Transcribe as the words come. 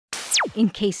in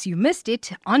case you missed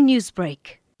it on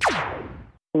Newsbreak.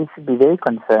 We should be very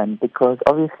concerned because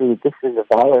obviously this is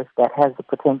a virus that has the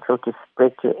potential to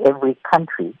spread to every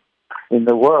country in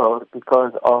the world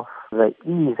because of the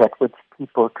ease at which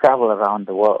people travel around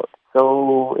the world.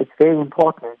 So it's very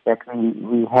important that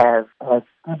we have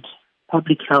good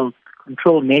public health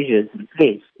control measures in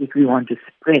place if we want to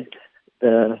spread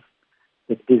the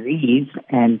disease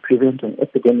and prevent an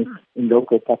epidemic in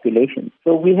local populations.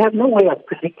 So we have no way of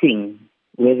predicting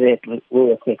whether it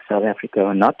will affect South Africa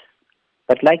or not.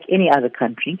 But like any other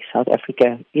country, South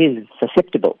Africa is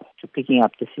susceptible to picking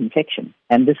up this infection.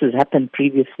 And this has happened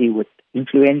previously with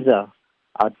influenza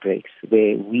outbreaks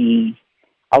where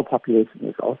our population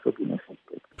has also been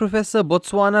affected. Professor,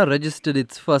 Botswana registered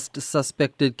its first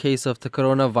suspected case of the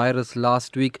coronavirus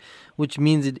last week, which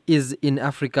means it is in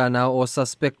Africa now, or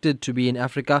suspected to be in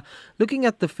Africa. Looking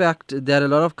at the fact that a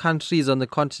lot of countries on the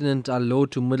continent are low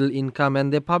to middle income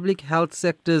and their public health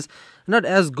sectors not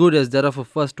as good as that of a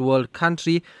first world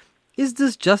country, is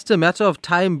this just a matter of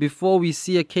time before we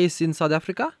see a case in South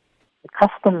Africa? The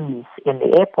customs in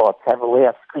the airports have a way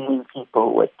of screening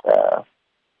people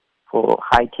for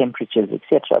high temperatures,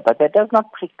 etc. But that does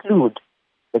not preclude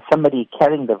that somebody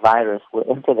carrying the virus will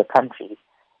enter the country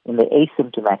in the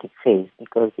asymptomatic phase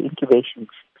because the incubation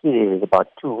period is about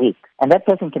 2 weeks. And that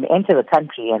person can enter the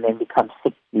country and then become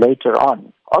sick later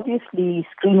on. Obviously,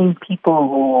 screening people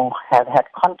who have had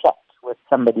contact with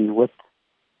somebody with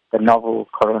the novel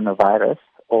coronavirus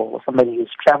or somebody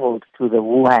who's traveled to the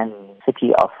Wuhan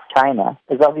city of China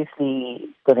is obviously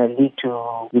going to lead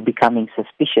to you becoming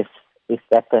suspicious if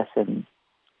that person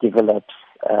develops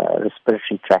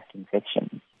respiratory tract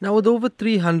infection. Now, with over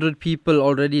 300 people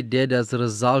already dead as a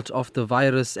result of the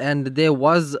virus, and there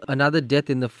was another death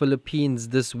in the Philippines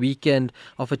this weekend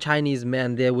of a Chinese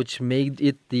man there, which made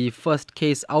it the first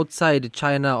case outside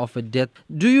China of a death.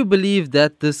 Do you believe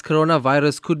that this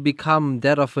coronavirus could become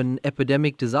that of an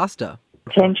epidemic disaster?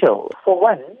 Potential. For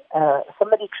one,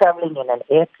 somebody traveling in an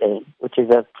airplane, which is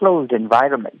a closed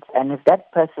environment, and if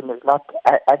that person is not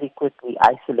adequately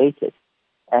isolated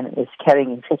and is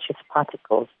carrying infectious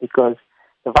particles because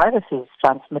the virus is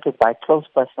transmitted by close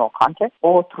personal contact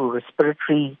or through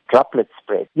respiratory droplet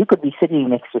spread. You could be sitting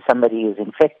next to somebody who's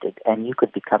infected and you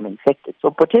could become infected.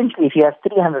 So potentially if you have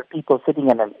 300 people sitting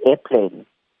in an airplane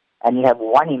and you have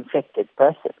one infected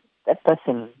person, that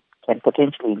person can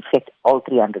potentially infect all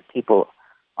 300 people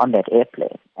on that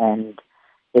airplane. And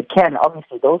it can,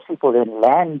 obviously, those people then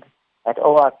land at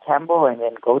OR Tambo and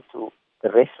then go to the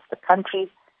rest of the country.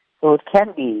 So it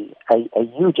can be a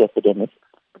huge epidemic.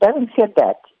 But having said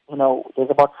that, there's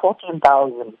about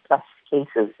 14,000 plus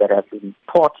cases that have been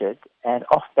reported, and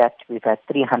of that we've had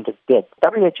 300 deaths.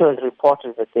 WHO has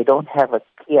reported that they don't have a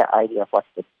clear idea of what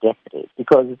the death rate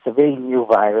because it's a very new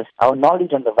virus. Our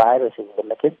knowledge on the virus is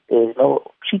limited. There's no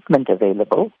treatment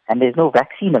available, and there's no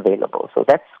vaccine available. So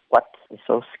that's what is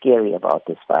so scary about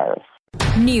this virus.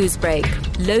 Newsbreak,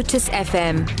 Lotus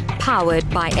FM, powered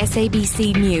by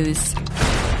SABC News.